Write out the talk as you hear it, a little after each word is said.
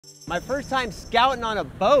My first time scouting on a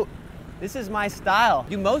boat. This is my style.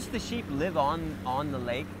 Do most of the sheep live on the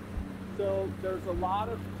lake? So there's a lot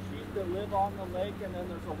of sheep that live on the lake, and then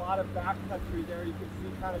there's a lot of backcountry there. You can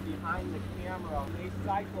see kind of behind the camera. They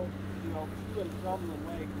cycle, to and from the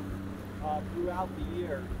lake throughout the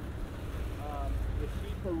year. The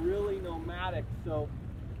sheep are really nomadic, so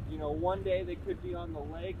one day they could be on the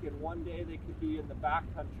lake, and one day they could be in the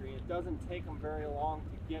backcountry. It doesn't take them very long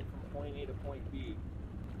to get from point A to point B.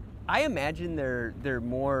 I imagine they're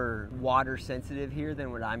more water sensitive here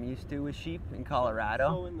than what I'm used to with sheep in Colorado.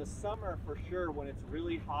 So in the summer, for sure, when it's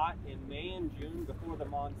really hot in May and June before the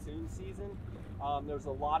monsoon season, there's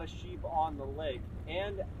a lot of sheep on the lake.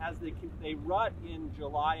 And as they rut in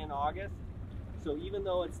July and August, so even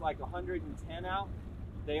though it's like 110 out,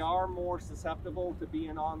 they are more susceptible to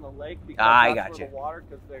being on the lake because that's where the water,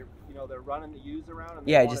 because they're running the ewes around, and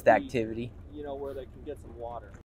they just be, activity. Where they can get some water.